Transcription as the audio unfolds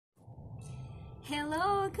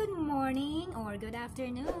Hello, good morning or good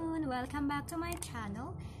afternoon. Welcome back to my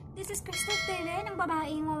channel. This is Crystal TV, ng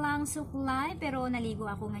babaeng walang suklay pero naligo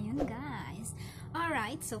ako ngayon, guys.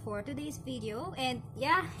 Alright, so for today's video, and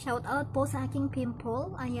yeah, shout out po sa aking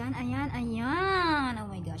pimple. Ayan. Oh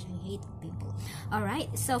my gosh, I hate pimple. Alright,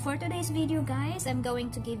 so for today's video, guys, I'm going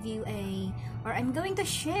to give you I'm going to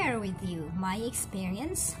share with you my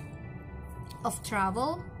experience of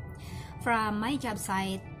travel from my job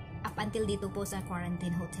site up until dito po sa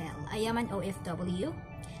quarantine hotel. I am an OFW.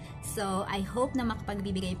 So, I hope na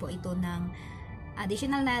makapagbibigay po ito ng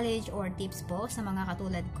additional knowledge or tips po sa mga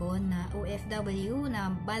katulad ko na OFW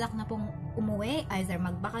na balak na pong umuwi, either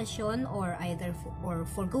magbakasyon or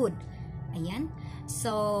for good. Ayan.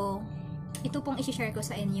 So, ito pong i-share ko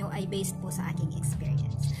sa inyo ay based po sa aking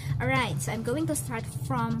experience. Alright, so I'm going to start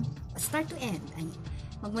from start to end. Ayan.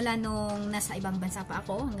 Magmula nung nasa ibang bansa pa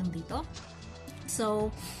ako hanggang dito.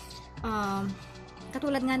 So,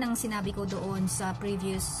 katulad nga ng sinabi ko doon sa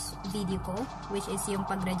previous video ko, which is yung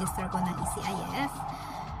pag-register ko ng eCIF,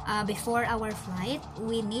 before our flight,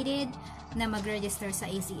 we needed na mag-register sa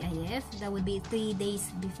eCIF. That would be 3 days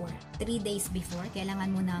before. 3 days before, kailangan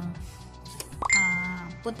mo nang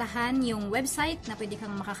puntahan yung website na pwede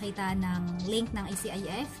kang makakita ng link ng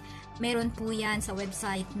eCIF. Meron po yan sa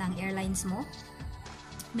website ng airlines mo.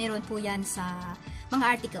 Meron po yan sa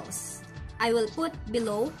mga articles. I will put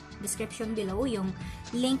below, description below, yung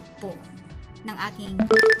link po ng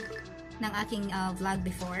aking vlog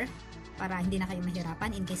before para hindi na kayo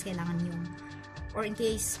mahirapan in case kailangan yung or in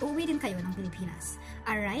case uuwi din kayo ng Pilipinas.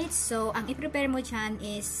 Alright, so ang i-prepare mo dyan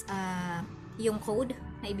is yung code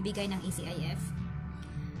na ibibigay ng eCIF.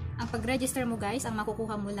 Ang pag-register mo, guys, ang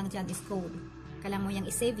makukuha mo lang dyan is code. Kailangan mo yung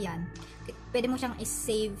i-save yan. Pwede mo siyang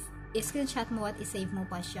i-save, i-screenshot mo at i-save mo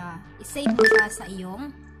pa siya. I-save mo siya sa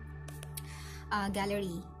iyong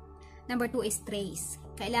gallery. Number 2 is trace.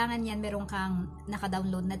 Kailangan yan meron kang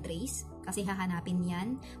naka-download na trace kasi hahanapin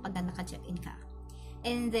yan pag naka-check-in ka.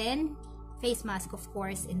 And then, face mask of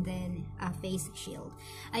course, and then face shield.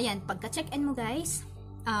 Ayan, pagka-check-in mo, guys,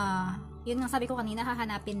 yun nga sabi ko kanina,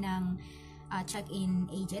 hahanapin ng check-in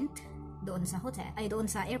agent doon sa hotel, ay doon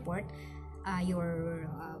sa airport, your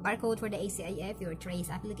barcode for the eCIF, your trace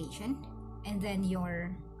application, and then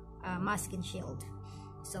your mask and shield.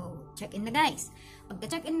 So, check-in na, guys.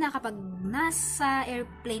 Pagka-check-in na, kapag nasa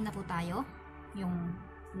airplane na po tayo, yung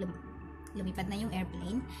lumipad na yung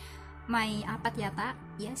airplane, may 4 yata,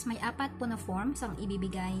 yes, may 4 po na forms ang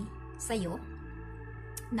ibibigay sa'yo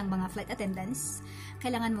ng mga flight attendants.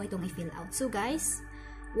 Kailangan mo itong i-fill out. So, guys,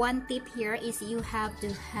 one tip here is you have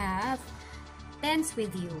to have pens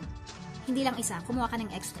with you. Hindi lang isa, kumuha ka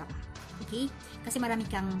ng extra pa. Okay? Kasi marami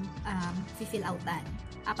kang fill outan.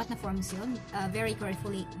 4 na forms yun. Very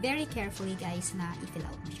carefully, guys, na i-fill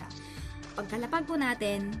out mo siya. Pagkalapag po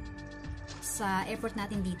natin sa airport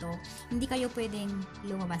natin dito, hindi kayo pwedeng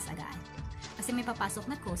lumabas agad. Kasi may papasok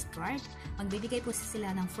na Coast Guard. Magbibigay po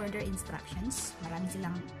sila ng further instructions. Marami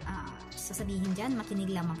silang sasabihin dyan.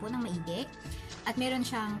 Makinig lamang po ng maigi. At meron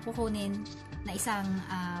siyang kukunin na isang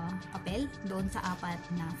papel doon sa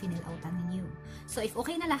 4 na fill outan ninyo. So, if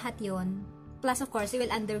okay na lahat yon, plus of course, you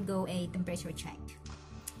will undergo a temperature check.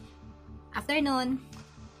 After nun,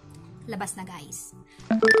 labas na, guys.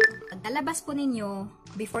 Pagkalabas po ninyo,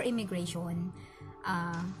 before immigration,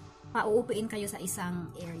 pauupuin kayo sa isang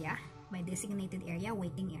area, may designated area,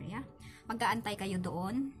 waiting area. Mag-aantay kayo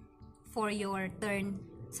doon for your turn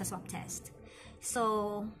sa swab test.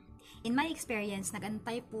 So, in my experience,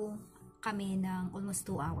 nag-antay po kami ng almost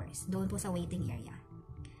 2 hours doon po sa waiting area.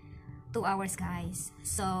 2 hours, guys.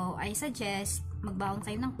 So, I suggest magbaon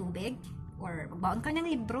kayo ng tubig or magbaon kayo ng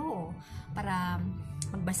libro para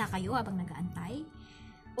magbasa kayo habang nag-aantay.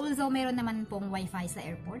 Although, meron naman pong wifi sa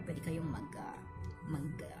airport, pwede kayong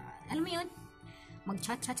alam mo yun,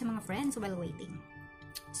 mag-chat-chat sa mga friends while waiting.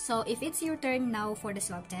 So, if it's your turn now for the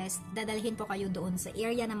swab test, dadalhin po kayo doon sa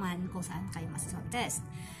area naman kung saan kayo mas-swab test.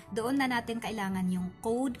 Doon na natin kailangan yung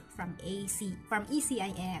code from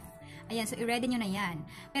eCIF. Ayan, so i-ready nyo na yan.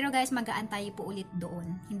 Pero guys, mag-aantay po ulit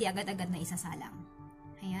doon. Hindi agad-agad na isasalang.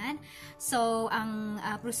 Ayan. So, ang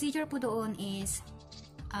procedure po doon is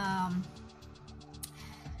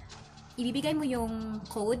ibibigay mo yung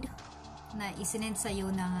code na isinend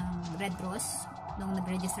sa'yo ng Red Cross nung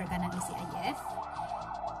nag-register ka ng eCIF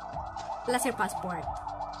plus your passport.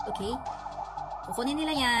 Okay? Kukunin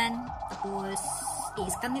nila yan, tapos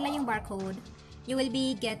i-scan nila yung barcode. You will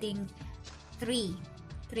be getting 3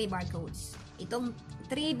 barcodes. Itong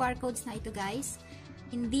 3 barcodes na ito, guys,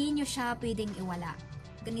 hindi nyo siya pwedeng iwala.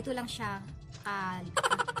 Ganito lang siya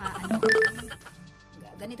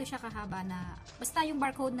ganito siya kahaba na, basta yung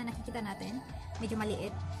barcode na nakikita natin, medyo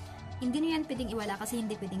maliit, hindi nyo yan pwedeng iwala kasi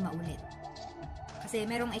hindi pwedeng maulit. Kasi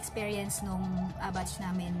merong experience nung batch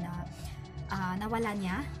namin na nawala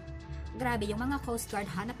niya. Grabe, yung mga Coast Guard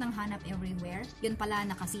hanap ng hanap everywhere. Yun pala,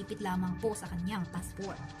 nakasipit lamang po sa kanyang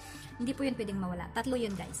passport. Hindi po yun pwedeng mawala. 3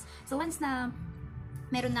 yun, guys. So, once na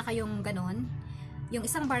meron na kayong ganon, yung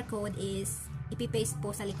isang barcode is ipipaste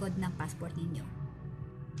po sa likod ng passport ninyo.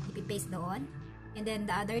 Ipipaste doon. And then,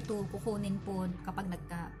 the other 2, kukunin po kapag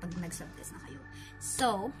nag-swab test na kayo.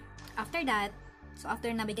 So, after that,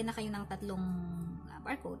 after nabigyan na kayo ng 3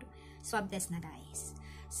 barcode, swab test na, guys.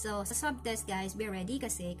 So, sa swab test, guys, be ready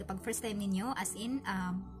kasi kapag first time ninyo, as in,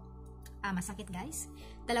 masakit, guys.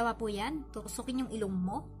 2 po yan. Tutusukin yung ilong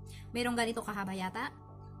mo. Merong ganito kahaba yata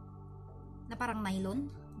na parang nylon.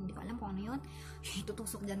 Hindi ko alam kung ano yun.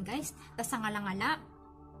 Tutusok dyan, guys. Tapos ngala-ngala.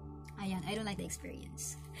 Ayan, I don't like the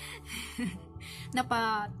experience.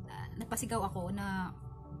 Napasigaw ako na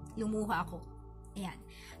lumuha ako. Ayan.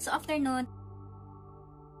 So, after nun,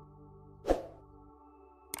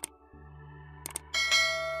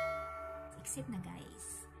 exit na,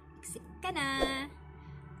 guys. Exit ka na.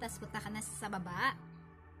 Tapos punta ka na sa baba.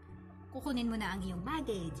 Kukunin mo na ang iyong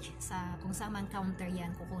baggage sa kung saan man counter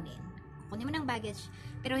yan kukunin. Kunin mo ng baggage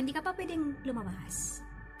pero hindi ka pa pwedeng lumabas.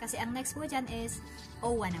 Kasi ang next po dyan is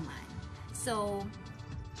OWWA naman. So,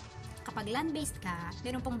 kapag land-based ka,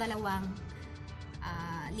 meron pong 2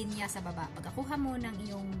 linya sa baba. Pagkakuha mo ng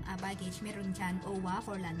iyong baggage, meron dyan OWWA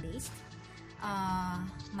for land-based.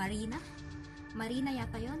 Marina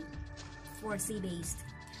yata yon for sea-based.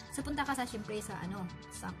 So, punta ka syempre sa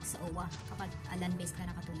OWWA kapag land-based ka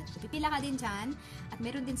na katulad. So, pipila ka din dyan at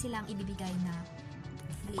meron din silang ibibigay na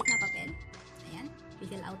maliit na papel. Ayan,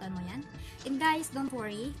 fill outan mo yan. And guys, don't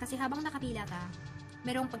worry kasi habang nakapila ka,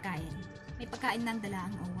 merong pagkain. May pagkain nang dala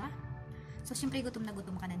ang OWWA. So, syempre gutom na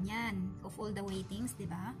gutom ka na yan. Of all the waitings,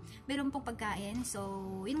 diba? Meron pong pagkain. So,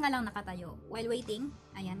 yun nga lang nakatayo. While waiting,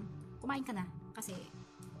 ayan, kumain ka na kasi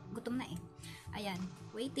gutom na eh. Ayan,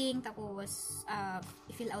 waiting, tapos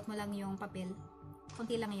i-fill out mo lang yung papel.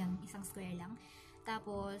 Kunti lang yun, isang square lang.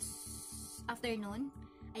 Tapos, after nun,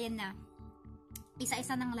 ayan na,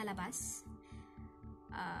 isa-isa nang lalabas,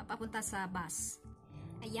 papunta sa bus.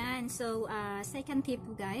 Ayan, so, second tip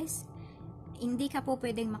guys, hindi ka po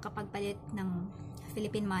pwedeng makapagpalit ng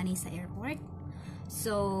Philippine money sa airport.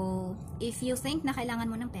 So, if you think na kailangan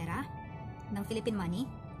mo ng pera, ng Philippine money,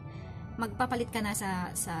 magpapalit ka na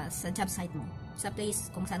sa job site mo, sa place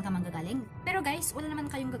kung saan ka manggagaling. Pero guys, wala naman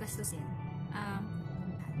kayong gagastusin.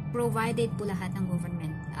 Provided po lahat ng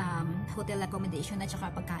government. Hotel accommodation at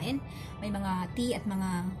saka pagkain. May mga tea at mga,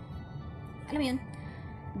 alam mo yun,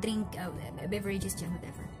 drink, beverages dyan,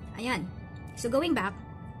 whatever. Ayan. So, going back,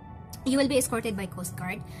 you will be escorted by Coast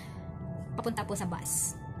Guard papunta po sa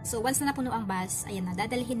bus. So, once na napuno ang bus, ayan na,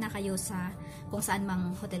 dadalhin na kayo sa kung saan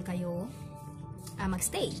mang hotel kayo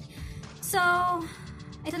magstay. So,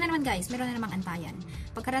 ito na naman guys, meron na namang antayan.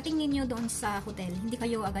 Pagkarating ninyo doon sa hotel, hindi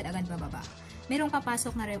kayo agad-agad bababa. Merong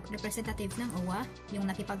papasok na representative ng OWWA, yung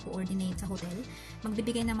nakipag-coordinate sa hotel.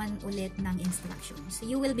 Magbibigay naman ulit ng instructions. So,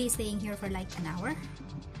 you will be staying here for like an hour.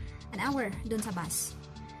 An hour doon sa bus.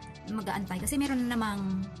 Mag-aantay. Kasi meron na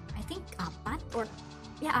namang, I think, 4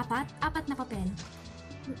 na papel.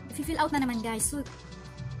 I-fill out na naman guys. So,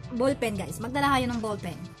 ballpen guys. Magdala kayo ng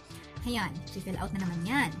ballpen. Ayan, i-fill out na naman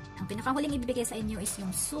yan. Ang pinakahuling ibibigay sa inyo is yung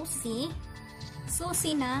susi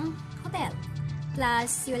ng hotel.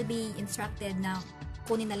 Plus, you will be instructed na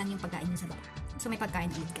kunin na lang yung pagkain nyo sa baba. So, may pagkain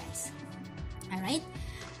ulit guys. Alright?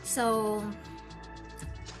 So,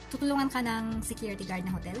 tutulungan ka ng security guard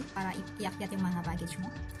ng hotel para iakyat yung mga baggage mo.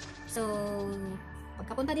 So,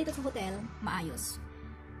 pagkapunta dito sa hotel, maayos.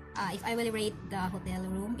 If I will rate the hotel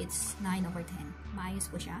room, it's 9/10. Maayos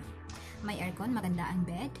po siya. May aircon, maganda ang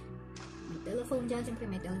bed. May telephone dyan, siyempre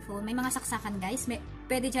may telephone. May mga saksakan guys.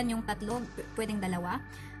 Pwede dyan yung 3, pwedeng 2.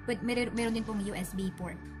 Meron din pong USB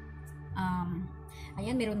port.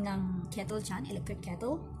 Ayan, meron ng kettle dyan, electric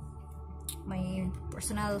kettle. May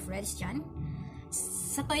personal fridge dyan.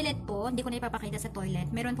 Sa toilet po, hindi ko na ipapakita sa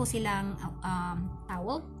toilet. Meron po silang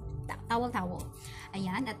towel.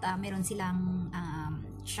 Ayan, at meron silang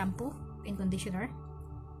shampoo and conditioner.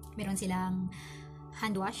 Meron silang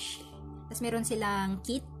hand wash. Tapos meron silang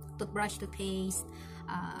kit, toothbrush, toothpaste,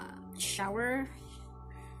 shower,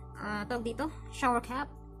 tawag dito, shower cap,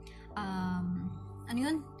 ano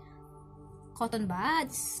yun? Cotton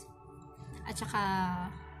buds, at saka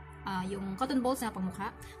yung cotton balls na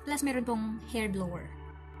pamukha, plus meron pong hair blower.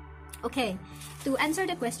 Okay, to answer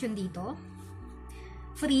the question dito,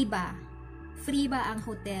 free ba? Free ba ang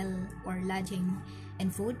hotel or lodging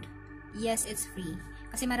and food? Yes, it's free.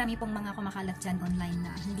 Kasi marami pong mga kumakalat dyan online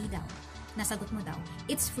na hindi daw. Nasagot mo daw.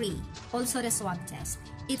 It's free. Also the swab test.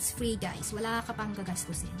 It's free guys. Wala ka pang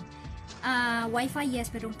gagastusin. Wi-Fi,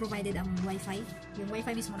 yes, pero provided ang Wi-Fi. Yung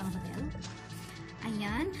Wi-Fi mismo ng hotel.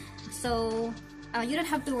 Ayan. So, you don't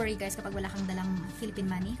have to worry guys kapag wala kang dalang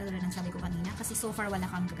Philippine money, katulad ng sabi ko kanina, kasi so far wala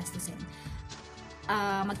kang gagastusin.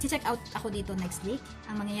 Mag-check out ako dito next week.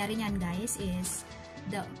 Ang mangyayari niyan guys is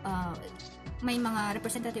may mga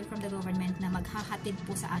representative from the government na maghahatid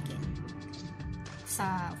po sa akin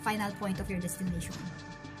sa final point of your destination.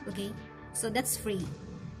 Okay? So that's free.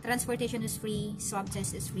 Transportation is free, swab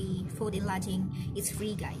test is free, food and lodging is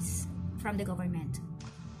free guys from the government.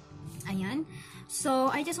 Ayan. So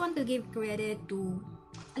I just want to give credit to,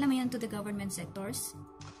 alam mo yan, to the government sectors.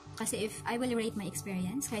 Kasi if I will rate my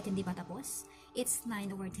experience, kahit hindi pa tapos, it's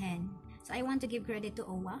 9/10. So I want to give credit to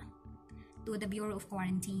OWWA, to the Bureau of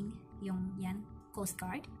Quarantine, yung yan, Coast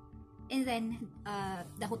Guard, and then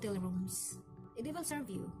the hotel rooms. They will serve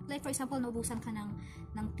you. Like for example, naubusan ka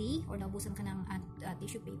ng tea, or naubusan ka ng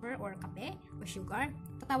tissue paper, or kape, or sugar,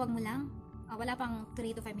 tatawag mo lang, wala pang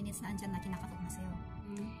 3 to 5 minutes na andyan na kinakatok na sa'yo.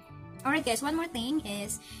 Alright guys, one more thing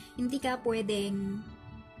is, hindi ka pwedeng,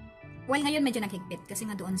 well ngayon medyo nakikpit, kasi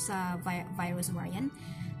nga doon sa virus variant,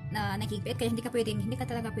 na nakikipit, kaya hindi ka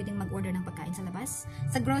talaga pwedeng mag-order ng pagkain sa labas.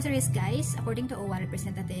 Sa groceries guys, according to OWWA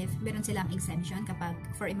representative, meron silang exemption kapag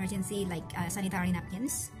for emergency like sanitary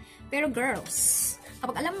napkins. Pero girls,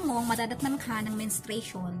 kapag alam mo madadatnan ka ng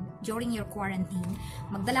menstruation during your quarantine,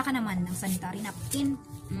 magdala ka naman ng sanitary napkin.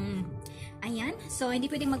 Ayan, so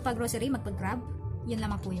hindi pwedeng magpa-grocery, magpa-grab, yun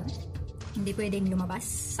lamang po yun. Hindi pwedeng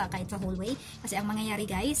lumabas kahit sa hallway, kasi ang mangyayari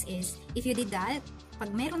guys is, if you did that, pag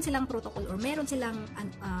meron silang protocol or meron silang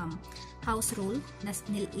house rule na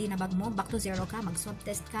linabag mo, back to zero ka, mag-swab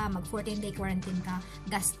test ka, mag 14-day quarantine ka,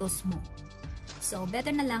 gastos mo. So,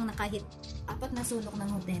 better na lang na kahit 4 na sulok ng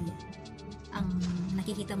hotel ang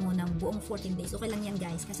nakikita mo ng buong 14 days. Okay lang yan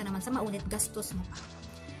guys, kasi naman sa maunit, gastos mo pa.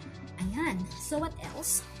 Ayan. So, what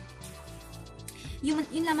else? Yun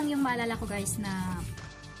lamang yung maalala ko guys na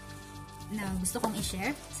gusto kong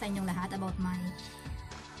i-share sa inyong lahat about my,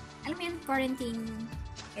 alam mo yun, quarantine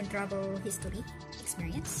and travel history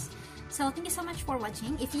experience. So, thank you so much for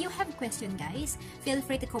watching. If you have a question, guys, feel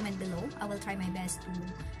free to comment below. I will try my best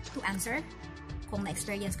to answer kung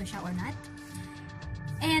na-experience ko siya or not.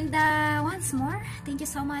 And once more, thank you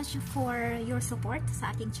so much for your support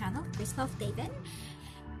sa aking channel, Christoph David.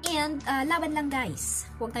 And laban lang guys.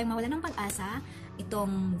 Huwag tayong mawala ng pag-asa.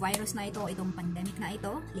 Itong virus na ito, itong pandemic na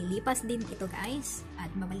ito, lilipas din ito guys.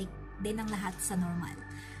 At mabalik din ang lahat sa normal.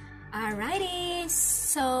 Alrighty,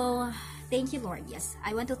 so thank you Lord. Yes,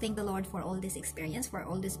 I want to thank the Lord for all this experience, for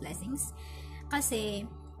all these blessings. Kasi,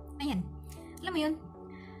 ayan, alam mo yun,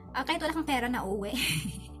 kahit wala kang pera na uuwi,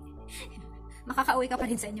 makakauwi ka pa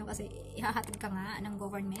rin sa inyo kasi ihahatid ka nga ng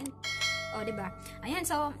government. O, diba? Ayan,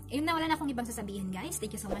 so, yun na, wala na akong ibang sasabihin guys.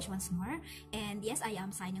 Thank you so much once more. And yes, I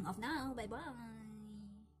am signing off now. Bye-bye!